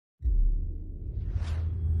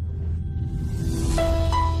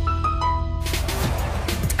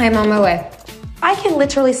I'm on my way. I can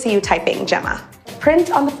literally see you typing, Gemma. Print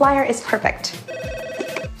on the flyer is perfect.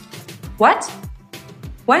 What?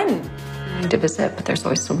 When? I need to visit, but there's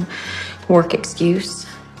always some work excuse.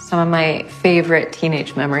 Some of my favorite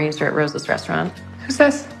teenage memories are at Rose's restaurant. Who's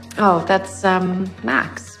this? Oh, that's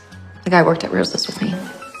Max. The guy worked at Rose's with me.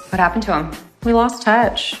 What happened to him? We lost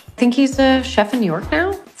touch. I think he's a chef in New York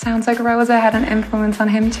now. Sounds like Rosa had an influence on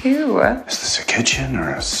him too. Is this a kitchen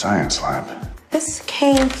or a science lab? This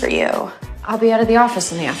came for you. I'll be out of the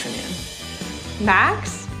office in the afternoon.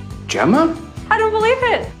 Max? Gemma? I don't believe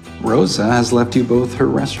it. Rosa has left you both her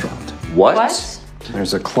restaurant. What?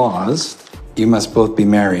 There's a clause. You must both be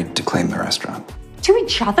married to claim the restaurant. To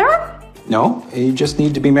each other? No, you just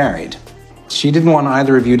need to be married. She didn't want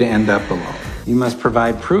either of you to end up alone. You must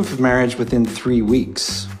provide proof of marriage within 3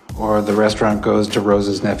 weeks, or the restaurant goes to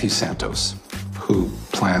Rosa's nephew Santos, who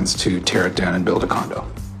plans to tear it down and build a condo.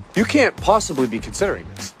 You can't possibly be considering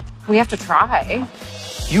this. We have to try.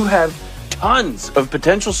 You have tons of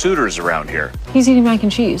potential suitors around here. He's eating mac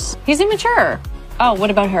and cheese. He's immature. Oh,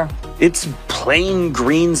 what about her? It's plain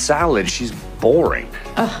green salad. She's boring.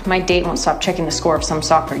 Ugh, my date won't stop checking the score of some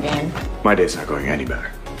soccer game. My day's not going any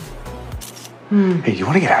better. Hey, you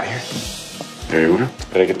want to get out of here? There you are.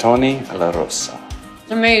 Rigatoni alla rossa.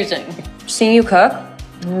 Amazing. Seeing you cook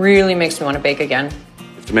really makes me want to bake again.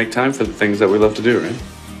 You have to make time for the things that we love to do, right?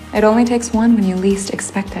 It only takes one when you least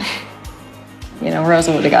expect it. You know,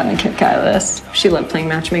 Rosa would have gotten a kick out of this. She loved playing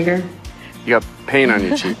matchmaker. You got paint on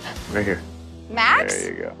your cheek. Right here. Max?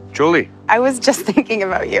 There you go. Julie, I was just thinking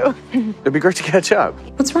about you. it'd be great to catch up.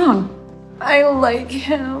 What's wrong? I like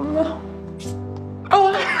him.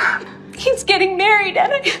 Oh, he's getting married,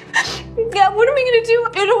 and what am I gonna do?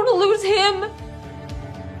 I don't want to lose him.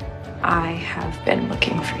 I have been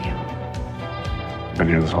looking for you. Been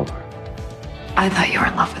here this whole time. I thought you were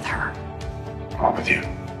in love with her. All with you.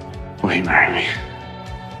 Will you marry me?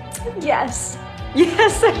 Yes.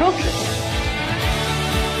 Yes, I will.